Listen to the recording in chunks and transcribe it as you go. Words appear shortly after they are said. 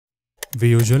We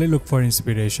usually look for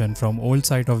inspiration from old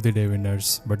site of the day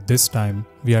winners, but this time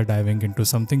we are diving into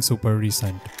something super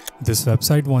recent. This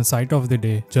website won site of the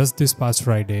day just this past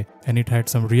Friday, and it had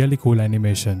some really cool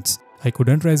animations. I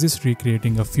couldn't resist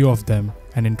recreating a few of them,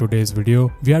 and in today's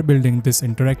video, we are building this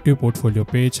interactive portfolio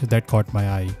page that caught my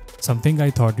eye. Something I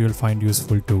thought you'll find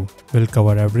useful too. We'll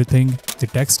cover everything: the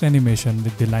text animation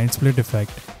with the line split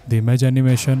effect, the image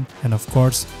animation, and of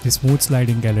course, the smooth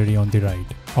sliding gallery on the right.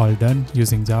 All done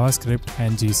using JavaScript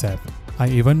and GSAP. I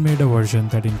even made a version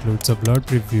that includes a blurred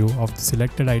preview of the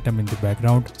selected item in the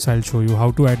background, so I'll show you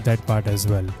how to add that part as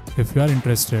well. If you are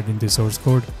interested in the source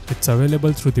code, it's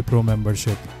available through the Pro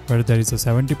membership, where there is a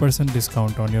 70%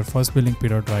 discount on your first billing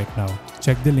period right now.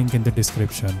 Check the link in the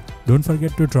description. Don't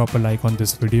forget to drop a like on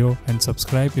this video and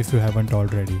subscribe if you haven't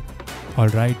already.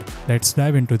 Alright, let's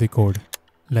dive into the code.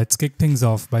 Let's kick things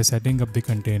off by setting up the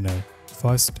container.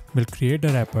 First, we'll create a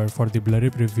wrapper for the blurry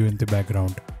preview in the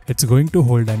background. It's going to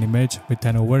hold an image with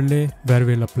an overlay where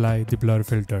we'll apply the blur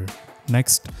filter.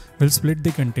 Next, we'll split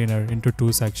the container into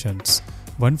two sections,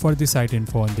 one for the site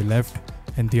info on the left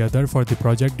and the other for the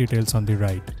project details on the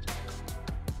right.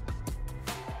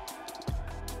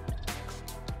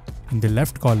 In the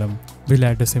left column, we'll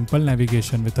add a simple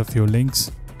navigation with a few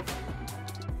links,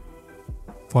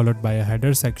 followed by a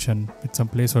header section with some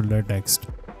placeholder text.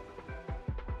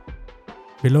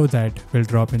 Below that, we'll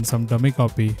drop in some dummy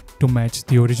copy to match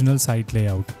the original site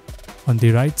layout. On the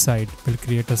right side, we'll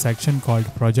create a section called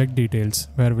Project Details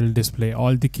where we'll display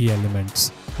all the key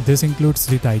elements. This includes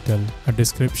the title, a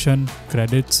description,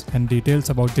 credits, and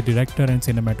details about the director and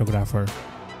cinematographer.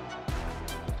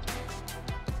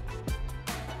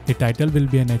 The title will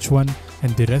be an H1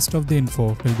 and the rest of the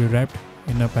info will be wrapped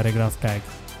in a paragraph tag.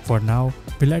 For now,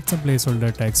 we'll add some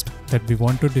placeholder text that we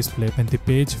want to display when the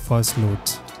page first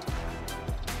loads.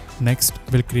 Next,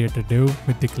 we'll create a div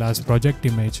with the class project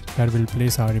image where we'll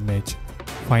place our image.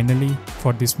 Finally,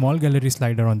 for the small gallery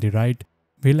slider on the right,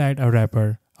 we'll add a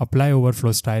wrapper, apply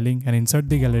overflow styling, and insert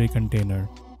the gallery container.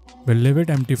 We'll leave it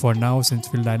empty for now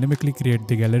since we'll dynamically create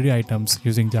the gallery items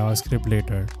using JavaScript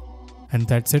later. And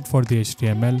that's it for the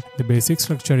HTML. The basic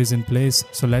structure is in place,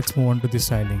 so let's move on to the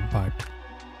styling part.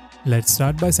 Let's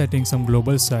start by setting some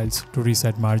global styles to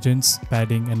reset margins,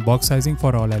 padding, and box sizing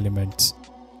for all elements.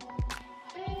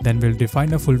 Then we'll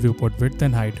define a full viewport width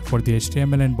and height for the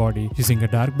HTML and body using a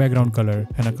dark background color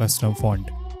and a custom font.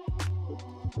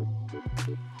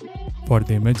 For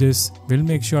the images, we'll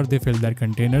make sure they fill their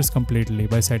containers completely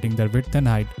by setting their width and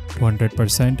height to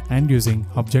 100% and using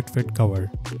object fit cover.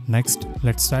 Next,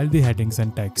 let's style the headings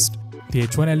and text. The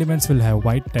H1 elements will have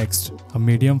white text, a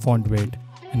medium font weight,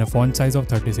 and a font size of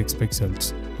 36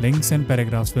 pixels. Links and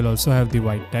paragraphs will also have the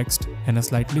white text and a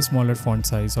slightly smaller font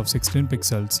size of 16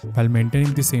 pixels while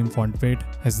maintaining the same font weight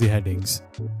as the headings.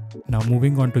 Now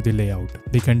moving on to the layout.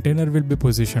 The container will be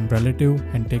positioned relative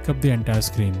and take up the entire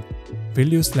screen. We'll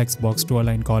use flexbox to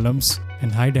align columns and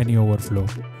hide any overflow.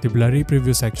 The blurry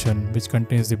preview section, which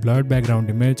contains the blurred background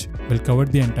image, will cover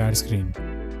the entire screen.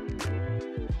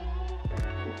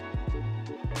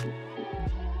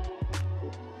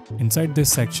 Inside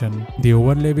this section, the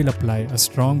overlay will apply a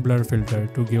strong blur filter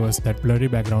to give us that blurry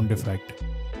background effect.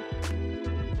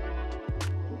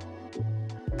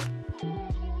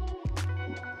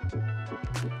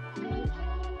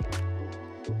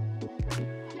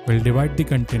 We'll divide the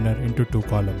container into two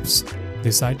columns.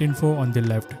 The site info on the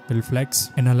left will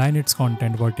flex and align its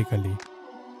content vertically,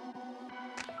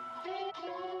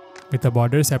 with a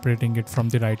border separating it from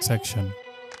the right section.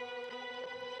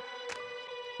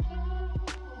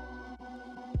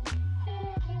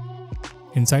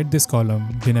 Inside this column,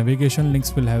 the navigation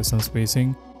links will have some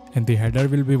spacing and the header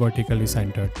will be vertically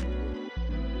centered.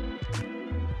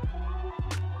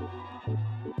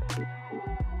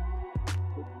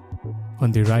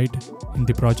 On the right, in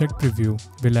the project preview,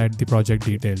 we'll add the project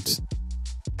details.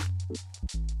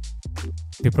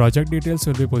 The project details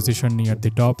will be positioned near the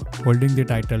top, holding the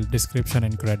title, description,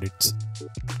 and credits.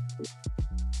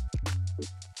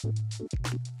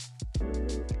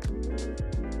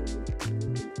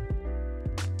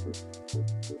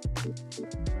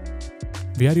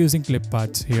 We are using clip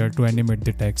paths here to animate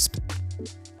the text.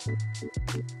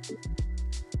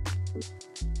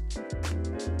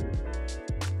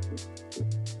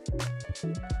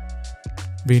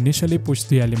 We initially push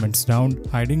the elements down,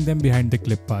 hiding them behind the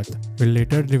clip path. We'll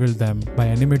later reveal them by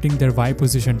animating their Y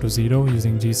position to 0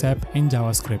 using GSAP in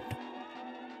JavaScript.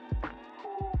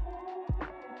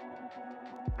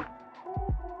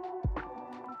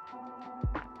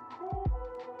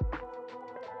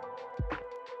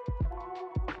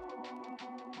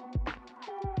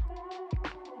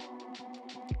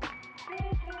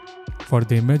 For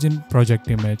the image in project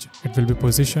image, it will be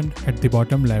positioned at the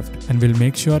bottom left and we'll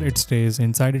make sure it stays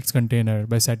inside its container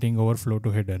by setting overflow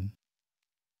to hidden.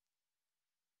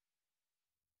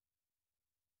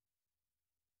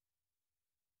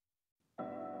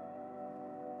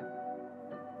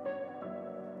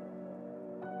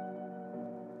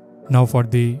 Now for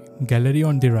the gallery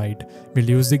on the right, we'll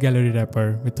use the gallery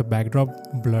wrapper with a backdrop,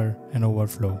 blur and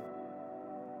overflow.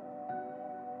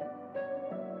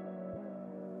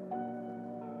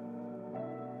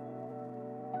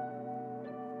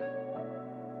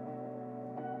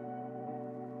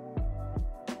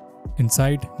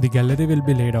 Inside, the gallery will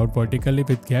be laid out vertically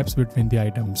with gaps between the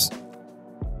items.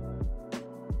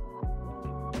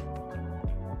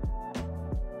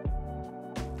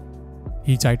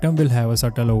 Each item will have a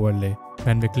subtle overlay.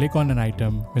 When we click on an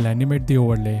item, we'll animate the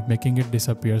overlay, making it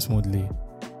disappear smoothly.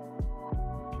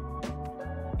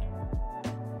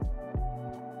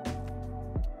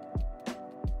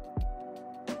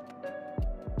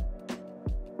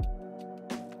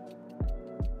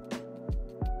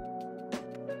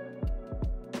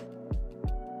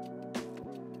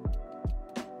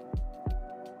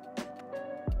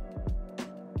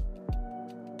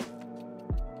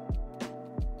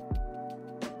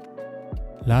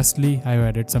 Lastly, I've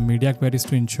added some media queries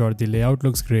to ensure the layout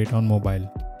looks great on mobile.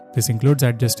 This includes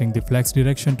adjusting the flex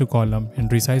direction to column and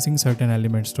resizing certain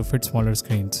elements to fit smaller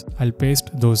screens. I'll paste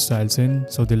those styles in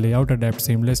so the layout adapts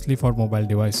seamlessly for mobile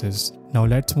devices. Now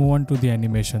let's move on to the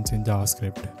animations in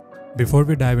JavaScript. Before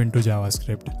we dive into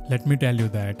JavaScript, let me tell you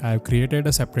that I have created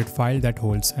a separate file that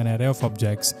holds an array of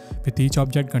objects, with each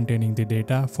object containing the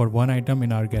data for one item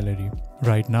in our gallery.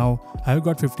 Right now, I have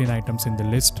got 15 items in the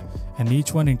list, and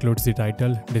each one includes the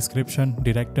title, description,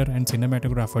 director, and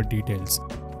cinematographer details.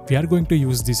 We are going to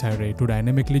use this array to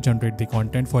dynamically generate the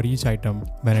content for each item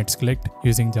when it's clicked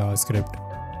using JavaScript.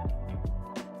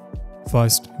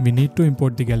 First, we need to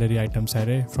import the gallery items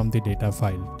array from the data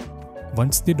file.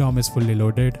 Once the DOM is fully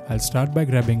loaded, I'll start by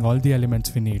grabbing all the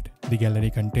elements we need: the gallery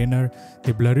container,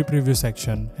 the blurry preview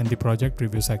section, and the project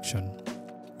preview section.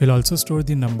 We'll also store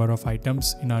the number of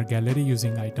items in our gallery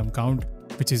using item count,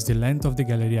 which is the length of the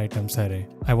gallery items array.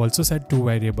 I've also set two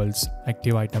variables: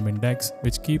 active item index,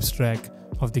 which keeps track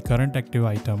of the current active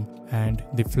item, and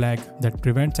the flag that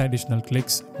prevents additional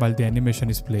clicks while the animation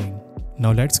is playing.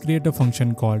 Now let's create a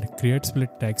function called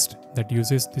createSplitText that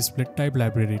uses the split type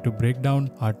library to break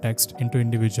down our text into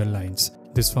individual lines.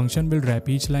 This function will wrap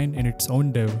each line in its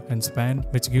own div and span,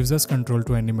 which gives us control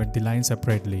to animate the line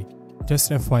separately.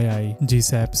 Just FYI,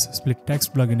 GSAP's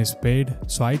SplitText plugin is paid,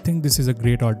 so I think this is a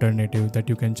great alternative that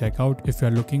you can check out if you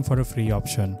are looking for a free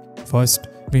option. First,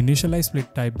 we initialize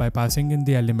split type by passing in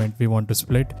the element we want to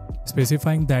split,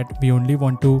 specifying that we only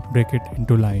want to break it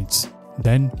into lines.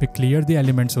 Then we clear the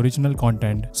element's original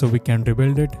content so we can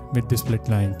rebuild it with the split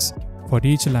lines. For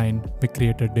each line, we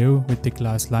create a div with the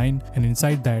class line, and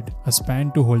inside that, a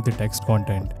span to hold the text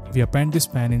content. We append the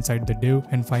span inside the div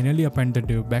and finally append the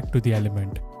div back to the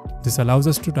element. This allows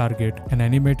us to target and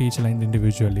animate each line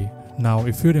individually. Now,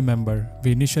 if you remember,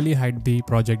 we initially hide the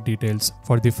project details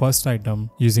for the first item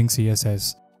using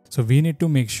CSS. So we need to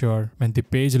make sure when the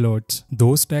page loads,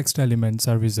 those text elements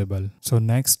are visible. So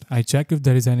next, I check if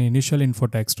there is any initial info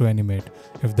text to animate.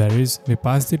 If there is, we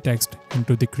pass the text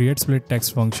into the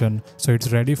createSplitText function so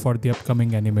it's ready for the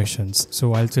upcoming animations.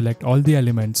 So I'll select all the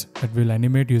elements that will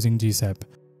animate using GSAP.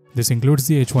 This includes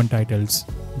the H1 titles,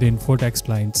 the info text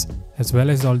lines, as well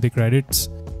as all the credits,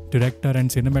 director and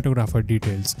cinematographer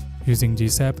details. Using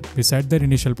GSAP, we set their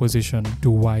initial position to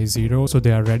Y0 so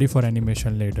they are ready for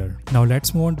animation later. Now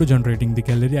let's move on to generating the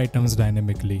gallery items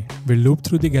dynamically. We'll loop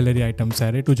through the gallery items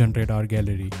array to generate our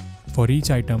gallery. For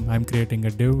each item, I'm creating a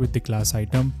div with the class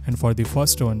item, and for the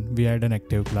first one, we add an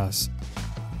active class.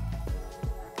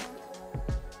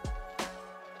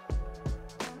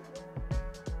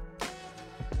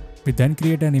 We then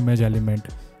create an image element,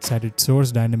 set its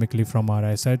source dynamically from our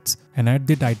assets, and add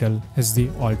the title as the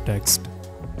alt text.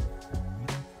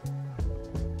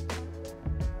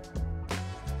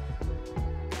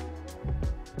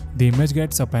 The image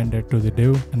gets appended to the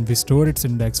div and we store its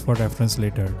index for reference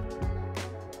later.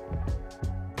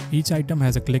 Each item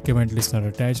has a click event listener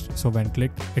attached, so when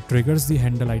clicked, it triggers the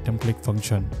handle item click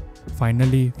function.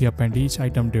 Finally, we append each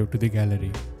item div to the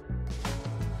gallery.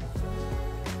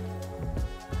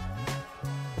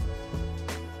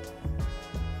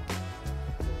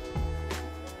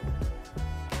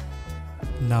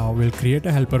 Now we'll create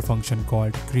a helper function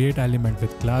called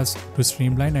createElementWithClass to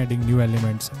streamline adding new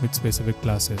elements with specific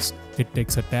classes. It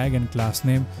takes a tag and class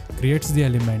name, creates the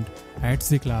element, adds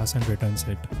the class and returns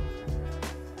it.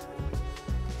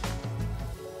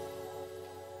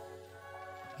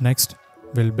 Next,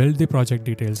 we'll build the project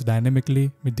details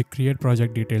dynamically with the create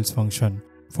project details function.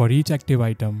 For each active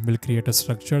item, we'll create a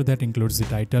structure that includes the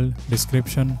title,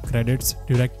 description, credits,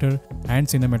 director, and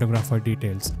cinematographer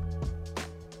details.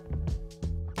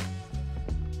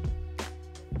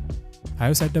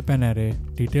 I've set up an array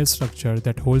detail structure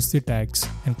that holds the tags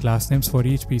and class names for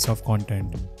each piece of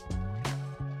content.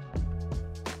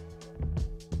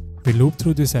 We loop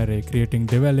through this array, creating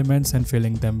div elements and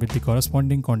filling them with the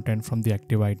corresponding content from the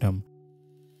active item.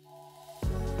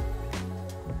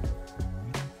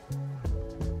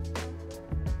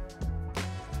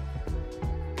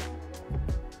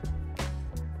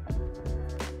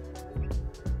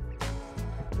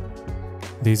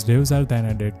 These divs are then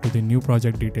added to the new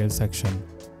project details section.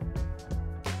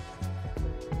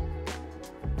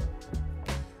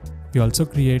 We also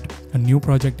create a new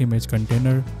project image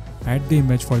container, add the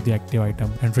image for the active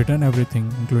item, and return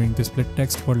everything including the split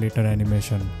text for later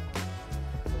animation.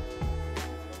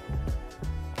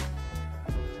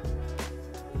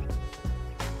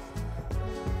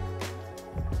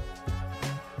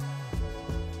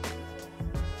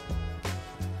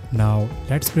 Now,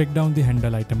 let's break down the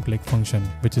handle item click function,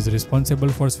 which is responsible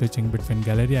for switching between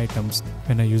gallery items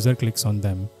when a user clicks on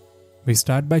them. We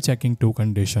start by checking two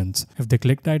conditions: if the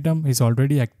clicked item is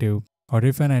already active or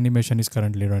if an animation is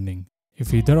currently running.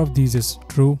 If either of these is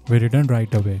true, we return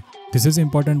right away. This is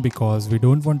important because we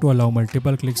don't want to allow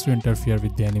multiple clicks to interfere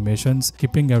with the animations,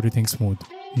 keeping everything smooth.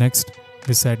 Next,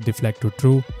 we set the flag to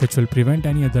true, which will prevent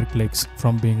any other clicks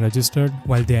from being registered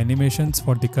while the animations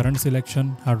for the current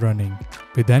selection are running.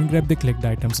 We then grab the clicked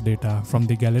items data from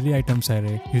the gallery items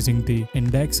array using the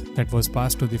index that was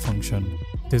passed to the function.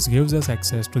 This gives us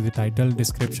access to the title,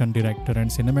 description, director, and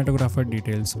cinematographer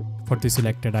details for the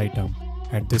selected item.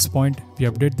 At this point, we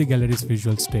update the gallery's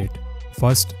visual state.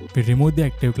 First, we remove the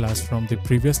active class from the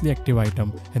previously active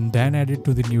item and then add it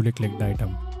to the newly clicked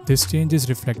item. This change is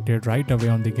reflected right away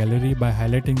on the gallery by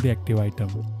highlighting the active item.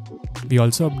 We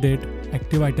also update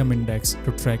active item index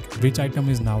to track which item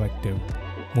is now active.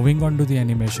 Moving on to the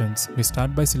animations, we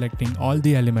start by selecting all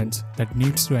the elements that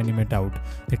needs to animate out: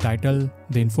 the title,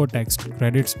 the info text,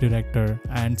 credits, director,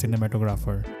 and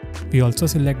cinematographer. We also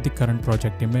select the current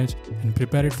project image and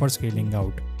prepare it for scaling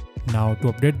out. Now,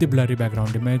 to update the blurry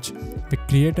background image, we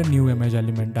create a new image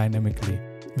element dynamically.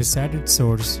 We set its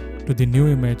source to the new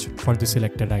image for the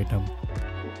selected item.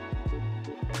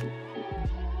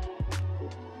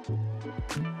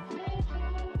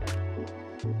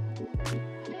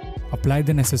 Apply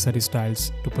the necessary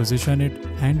styles to position it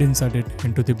and insert it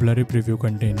into the blurry preview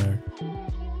container.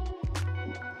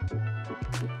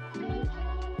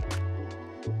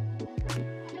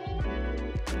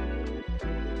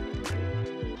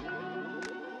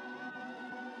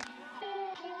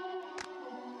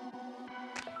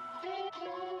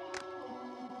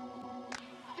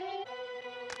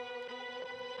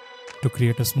 To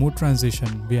create a smooth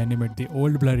transition, we animate the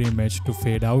old blurry image to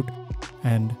fade out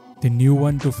and the new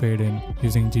one to fade in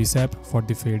using GSAP for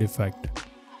the fade effect.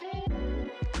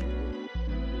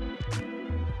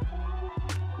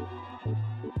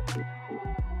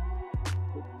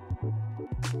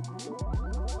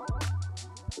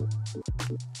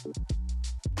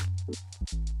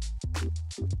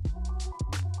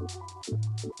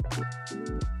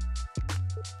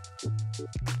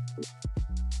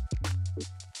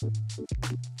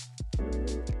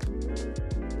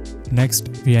 Next,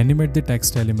 we animate the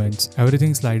text elements.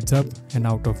 Everything slides up and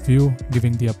out of view,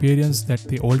 giving the appearance that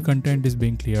the old content is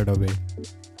being cleared away.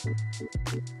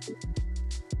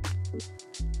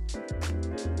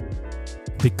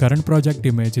 The current project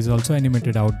image is also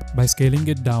animated out by scaling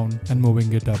it down and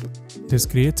moving it up. This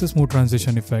creates a smooth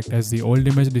transition effect as the old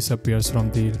image disappears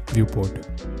from the viewport.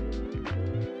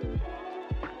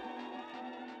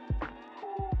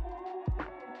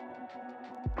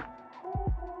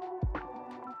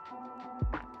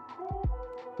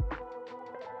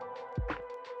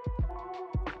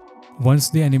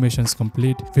 Once the animation is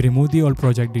complete, we remove the old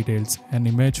project details and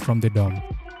image from the DOM.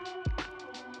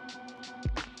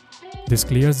 This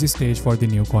clears the stage for the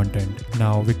new content.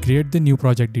 Now we create the new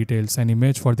project details and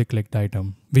image for the clicked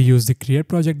item. We use the create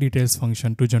project details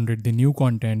function to generate the new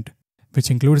content,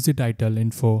 which includes the title,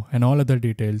 info, and all other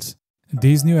details.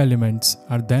 These new elements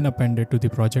are then appended to the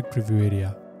project preview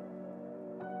area.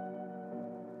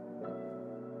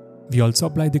 We also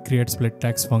apply the create split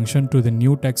text function to the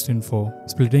new text info,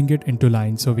 splitting it into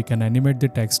lines so we can animate the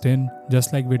text in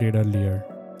just like we did earlier.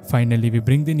 Finally, we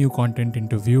bring the new content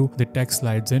into view. The text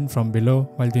slides in from below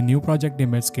while the new project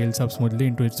image scales up smoothly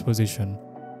into its position.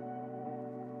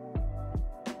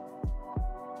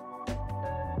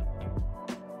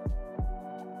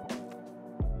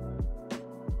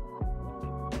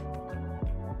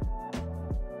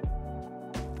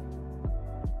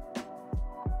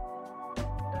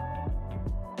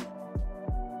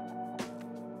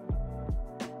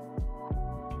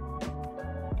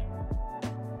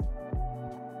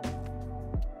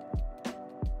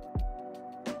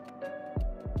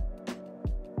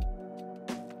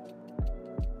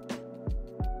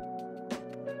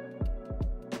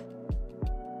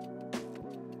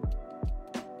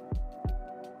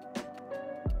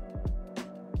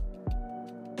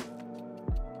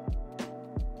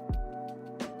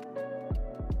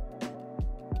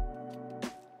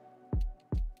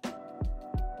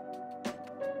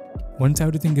 Once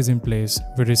everything is in place,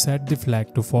 we reset the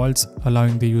flag to false,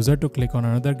 allowing the user to click on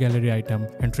another gallery item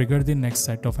and trigger the next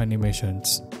set of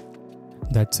animations.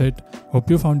 That's it. Hope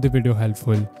you found the video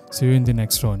helpful. See you in the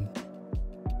next one.